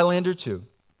movie, Highlander 2.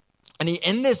 And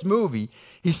in this movie,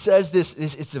 he says this,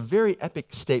 it's a very epic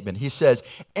statement. He says,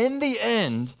 in the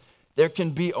end, there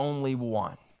can be only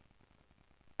one.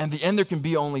 In the end, there can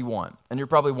be only one. And you're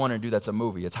probably wondering, dude, that's a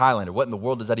movie. It's Highlander. What in the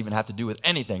world does that even have to do with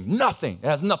anything? Nothing. It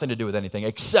has nothing to do with anything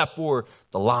except for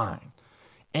the line.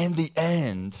 In the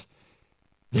end,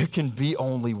 there can be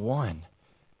only one.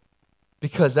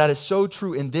 Because that is so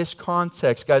true in this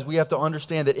context, guys. We have to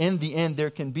understand that in the end,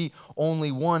 there can be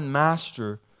only one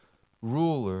master,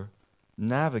 ruler,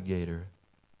 navigator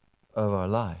of our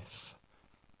life.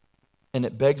 And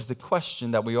it begs the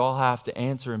question that we all have to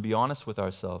answer and be honest with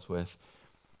ourselves with.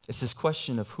 It's this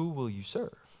question of who will you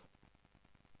serve?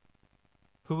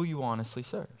 Who will you honestly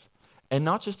serve? And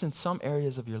not just in some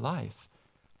areas of your life,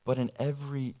 but in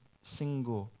every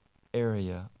single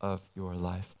area of your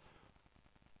life.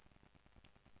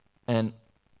 And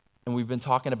we've been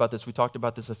talking about this. We talked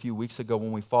about this a few weeks ago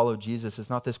when we follow Jesus. It's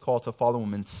not this call to follow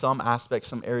him in some aspects,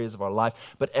 some areas of our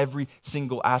life, but every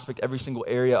single aspect, every single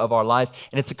area of our life.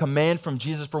 And it's a command from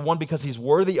Jesus, for one, because he's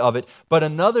worthy of it. But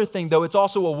another thing, though, it's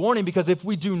also a warning, because if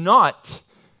we do not,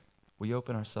 we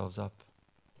open ourselves up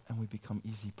and we become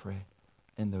easy prey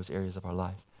in those areas of our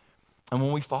life. And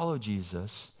when we follow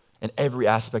Jesus in every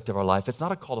aspect of our life, it's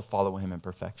not a call to follow him in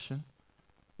perfection.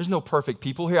 There's no perfect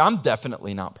people here. I'm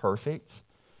definitely not perfect.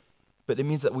 But it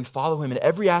means that we follow him in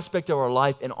every aspect of our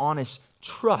life in honest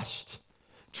trust.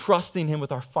 Trusting him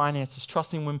with our finances,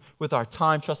 trusting him with our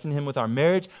time, trusting him with our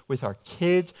marriage, with our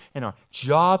kids, and our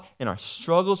job, and our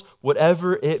struggles,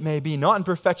 whatever it may be. Not in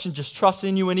perfection, just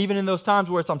trusting you. And even in those times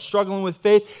where I'm struggling with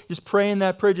faith, just praying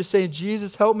that prayer, just saying,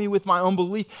 Jesus, help me with my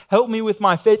unbelief. Help me with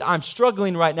my faith. I'm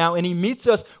struggling right now. And he meets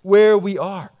us where we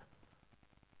are.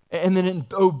 And then in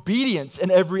obedience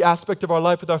in every aspect of our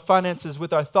life, with our finances,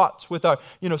 with our thoughts, with our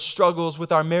struggles,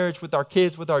 with our marriage, with our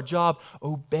kids, with our job,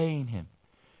 obeying him.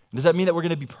 Does that mean that we're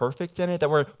going to be perfect in it? That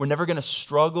we're never going to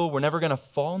struggle? We're never going to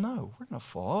fall? No, we're going to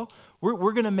fall.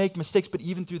 We're going to make mistakes, but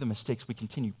even through the mistakes, we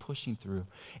continue pushing through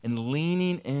and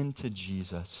leaning into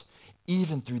Jesus,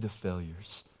 even through the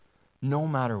failures, no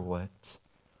matter what.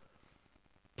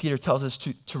 Peter tells us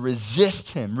to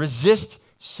resist him, resist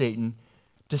Satan,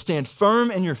 to stand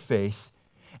firm in your faith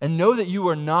and know that you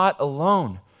are not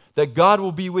alone, that God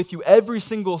will be with you every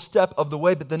single step of the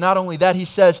way. But then not only that, he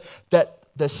says that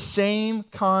the same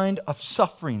kind of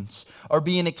sufferings are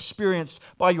being experienced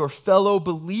by your fellow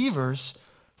believers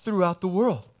throughout the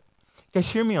world.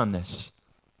 Guys, hear me on this.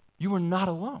 You are not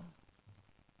alone.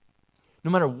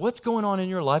 No matter what's going on in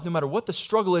your life, no matter what the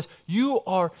struggle is, you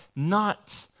are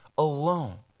not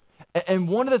alone. And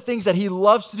one of the things that he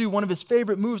loves to do, one of his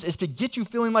favorite moves, is to get you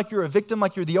feeling like you're a victim,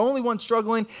 like you're the only one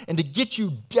struggling, and to get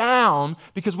you down,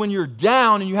 because when you're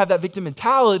down and you have that victim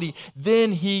mentality,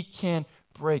 then he can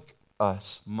break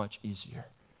us much easier.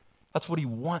 That's what he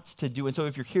wants to do. And so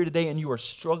if you're here today and you are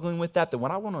struggling with that, then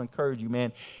what I want to encourage you,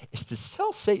 man, is to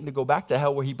tell Satan to go back to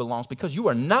hell where he belongs, because you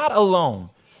are not alone.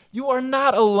 You are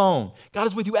not alone. God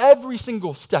is with you every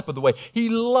single step of the way. He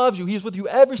loves you. He is with you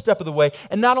every step of the way.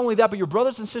 And not only that, but your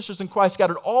brothers and sisters in Christ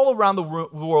scattered all around the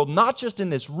world, not just in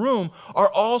this room, are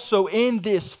also in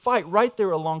this fight right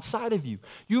there alongside of you.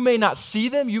 You may not see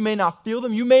them. You may not feel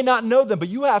them. You may not know them, but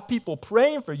you have people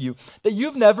praying for you that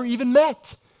you've never even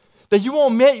met, that you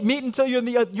won't meet until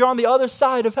you're on the other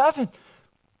side of heaven.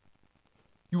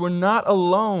 You are not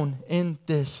alone in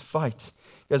this fight.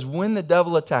 Because when the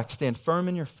devil attacks, stand firm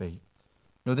in your faith.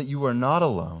 Know that you are not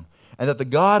alone, and that the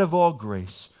God of all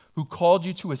grace, who called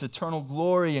you to his eternal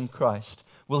glory in Christ,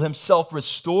 will himself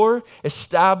restore,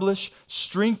 establish,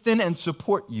 strengthen, and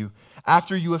support you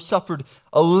after you have suffered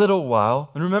a little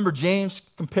while. And remember,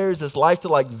 James compares this life to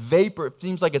like vapor. It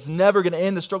seems like it's never going to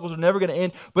end. The struggles are never going to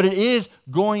end, but it is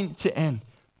going to end.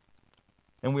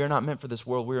 And we are not meant for this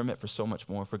world. We are meant for so much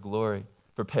more, for glory,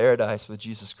 for paradise with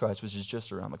Jesus Christ, which is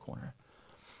just around the corner.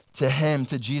 To him,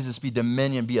 to Jesus, be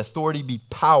dominion, be authority, be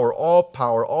power,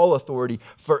 all authority,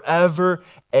 forever.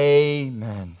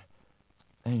 Amen.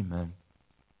 Amen.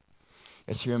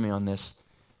 Guys, hear me on this.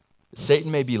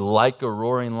 Satan may be like a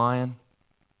roaring lion.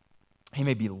 He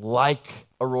may be like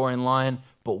a roaring lion,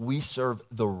 but we serve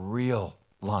the real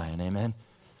lion. Amen.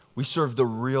 We serve the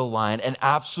real lion, and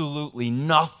absolutely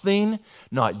nothing,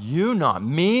 not you, not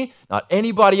me, not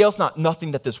anybody else,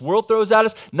 nothing that this world throws at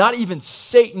us, not even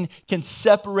Satan can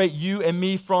separate you and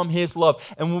me from his love.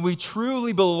 And when we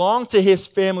truly belong to his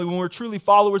family, when we're truly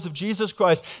followers of Jesus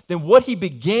Christ, then what he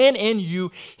began in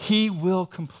you, he will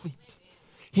complete.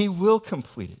 He will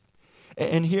complete it.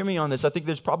 And hear me on this. I think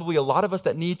there's probably a lot of us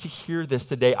that need to hear this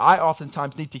today. I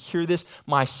oftentimes need to hear this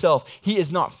myself. He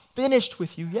is not finished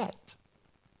with you yet.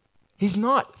 He's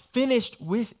not finished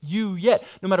with you yet.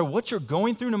 No matter what you're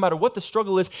going through, no matter what the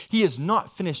struggle is, he is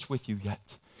not finished with you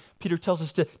yet. Peter tells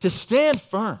us to stand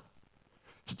firm,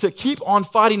 to keep on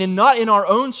fighting, and not in our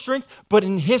own strength, but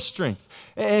in his strength.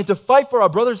 And to fight for our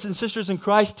brothers and sisters in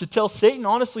Christ, to tell Satan,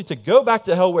 honestly, to go back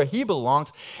to hell where he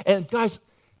belongs. And guys,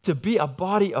 to be a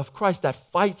body of Christ that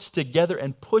fights together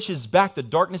and pushes back the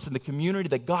darkness in the community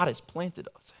that God has planted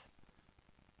us in.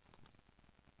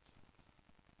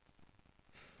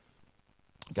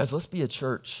 Guys, let's be a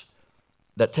church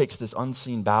that takes this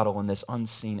unseen battle and this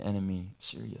unseen enemy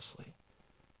seriously.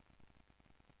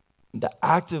 That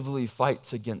actively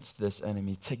fights against this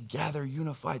enemy together,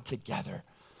 unified together,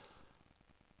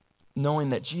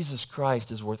 knowing that Jesus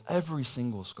Christ is worth every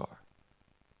single scar,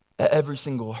 every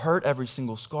single hurt, every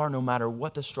single scar, no matter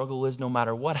what the struggle is, no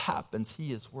matter what happens,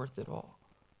 he is worth it all.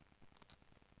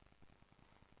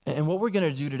 And what we're going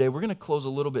to do today, we're going to close a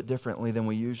little bit differently than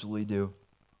we usually do.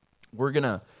 We're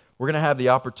gonna have the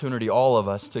opportunity, all of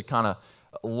us, to kind of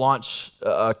launch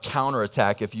a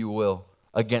counterattack, if you will,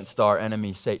 against our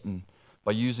enemy, Satan,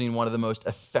 by using one of the most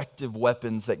effective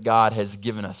weapons that God has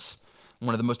given us,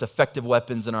 one of the most effective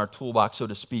weapons in our toolbox, so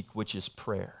to speak, which is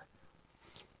prayer.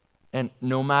 And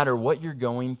no matter what you're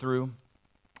going through,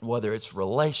 whether it's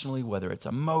relationally, whether it's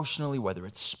emotionally, whether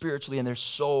it's spiritually, and there's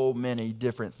so many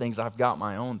different things, I've got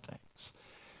my own things.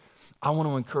 I want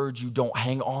to encourage you, don't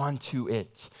hang on to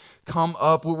it. Come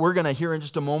up. We're going to hear in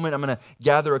just a moment, I'm going to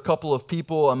gather a couple of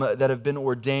people that have been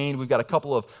ordained. We've got a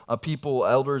couple of people,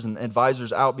 elders and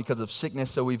advisors out because of sickness.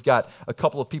 So we've got a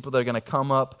couple of people that are going to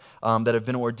come up that have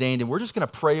been ordained. And we're just going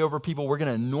to pray over people. We're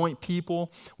going to anoint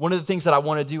people. One of the things that I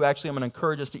want to do, actually, I'm going to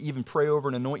encourage us to even pray over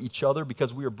and anoint each other,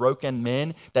 because we are broken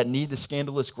men that need the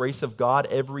scandalous grace of God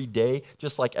every day,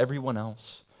 just like everyone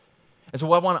else. And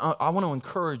so I want to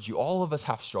encourage you. All of us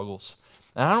have struggles.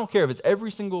 And I don't care if it's every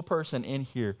single person in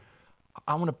here.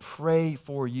 I want to pray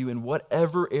for you in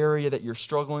whatever area that you're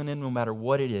struggling in, no matter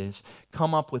what it is.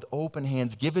 Come up with open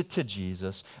hands. Give it to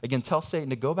Jesus. Again, tell Satan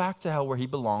to go back to hell where he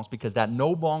belongs, because that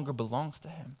no longer belongs to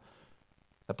him.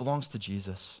 That belongs to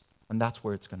Jesus. And that's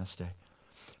where it's going to stay.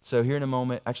 So here in a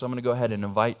moment, actually, I'm going to go ahead and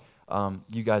invite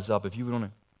you guys up. If you want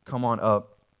to come on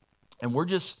up. And we're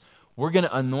going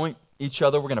to anoint each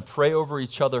other. We're going to pray over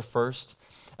each other first.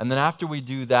 And then after we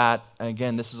do that,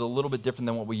 again, this is a little bit different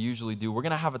than what we usually do. We're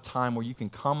going to have a time where you can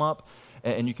come up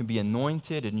and you can be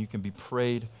anointed and you can be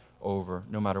prayed over,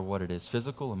 no matter what it is,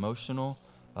 physical, emotional,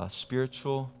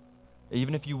 spiritual.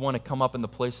 Even if you want to come up in the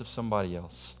place of somebody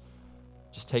else,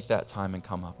 just take that time and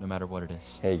come up, no matter what it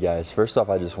is. Hey guys, first off,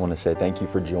 I just want to say thank you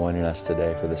for joining us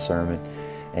today for the sermon.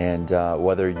 And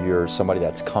whether you're somebody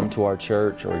that's come to our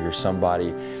church or you're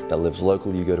somebody that lives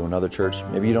locally, you go to another church,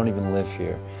 maybe you don't even live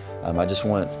here. I just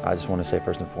want to say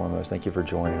first and foremost, thank you for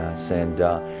joining us. And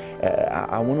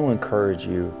I want to encourage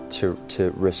you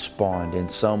to respond in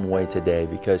some way today,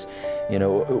 because,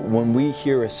 when we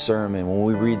hear a sermon, when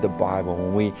we read the Bible,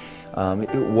 when we,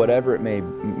 whatever it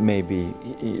may be,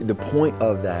 the point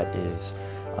of that is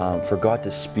for God to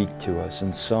speak to us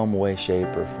in some way, shape,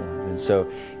 or form. And so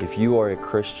if you are a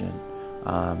Christian,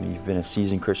 you've been a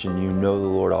seasoned Christian, you know the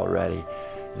Lord already,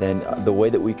 then the way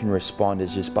that we can respond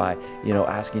is just by,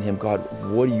 asking Him, God,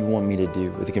 what do you want me to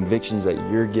do with the convictions that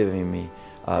you're giving me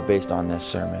based on this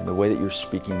sermon, the way that you're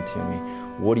speaking to me?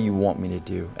 What do you want me to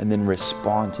do? And then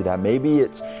respond to that. Maybe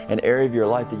it's an area of your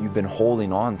life that you've been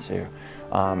holding on to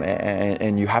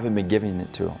and you haven't been giving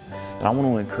it to Him. And I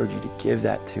want to encourage you to give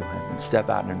that to Him and step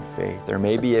out in faith. Or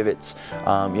maybe if it's,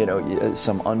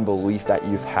 some unbelief that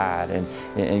you've had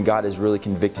and God has really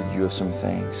convicted you of some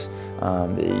things.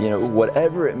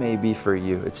 Whatever it may be for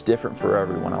you, it's different for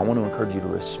everyone. I want to encourage you to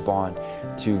respond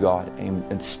to God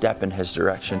and step in His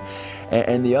direction.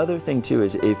 And the other thing too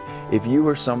is if you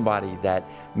are somebody that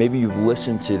maybe you've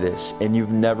listened to this and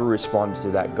you've never responded to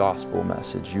that gospel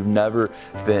message, you've never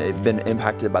been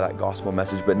impacted by that gospel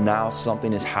message, but now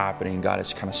something is happening, God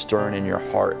is kind of stirring in your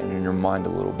heart and in your mind a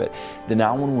little bit, then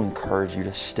I want to encourage you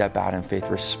to step out in faith,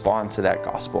 respond to that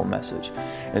gospel message.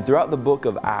 And throughout the book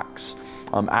of Acts,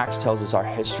 Acts tells us our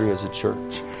history as a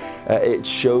church. It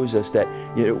shows us that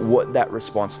what that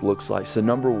response looks like. So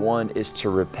number one is to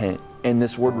repent. And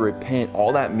this word repent,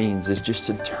 all that means is just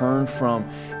to turn from,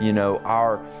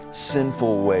 our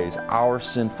sinful ways, our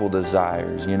sinful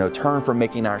desires, turn from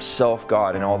making ourself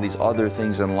God and all these other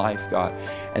things in life God,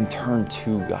 and turn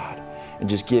to God and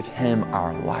just give Him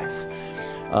our life.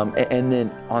 And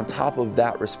then on top of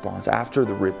that response, after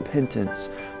the repentance,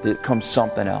 there comes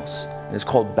something else. And it's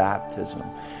called baptism.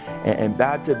 And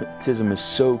baptism is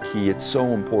so key. It's so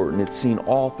important. It's seen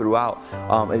all throughout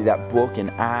that book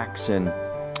in Acts and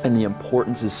the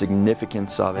importance and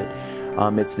significance of it.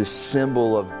 It's this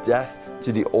symbol of death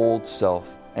to the old self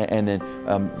and then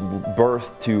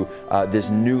birth to this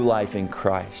new life in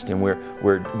Christ. And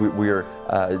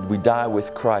we die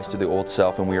with Christ to the old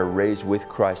self, and we are raised with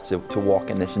Christ to walk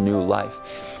in this new life.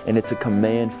 And it's a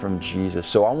command from Jesus.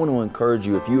 So I want to encourage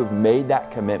you, if you have made that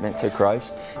commitment to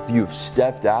Christ, if you have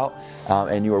stepped out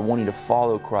and you are wanting to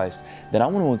follow Christ, then I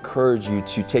want to encourage you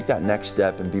to take that next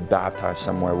step and be baptized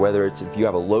somewhere. Whether it's if you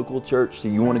have a local church that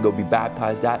you want to go be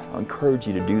baptized at, I encourage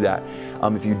you to do that.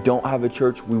 If you don't have a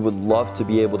church, we would love to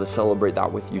be able to celebrate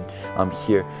that with you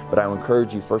here. But I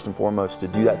encourage you first and foremost to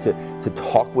do that, to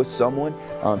talk with someone,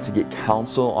 to get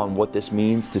counsel on what this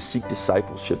means, to seek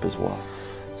discipleship as well.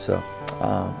 So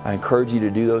I encourage you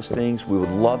to do those things. We would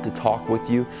love to talk with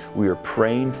you. We are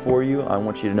praying for you. I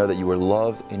want you to know that you are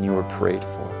loved and you are prayed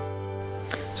for.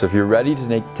 So if you're ready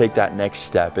to take that next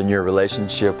step in your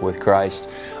relationship with Christ,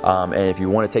 and if you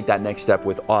want to take that next step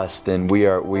with us, then we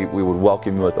would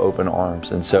welcome you with open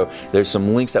arms. And so there's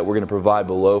some links that we're going to provide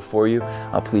below for you.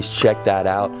 Please check that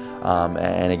out.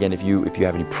 And again, if you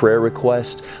have any prayer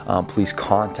requests, please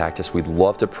contact us. We'd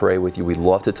love to pray with you. We'd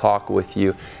love to talk with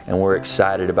you. And we're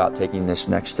excited about taking this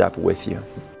next step with you.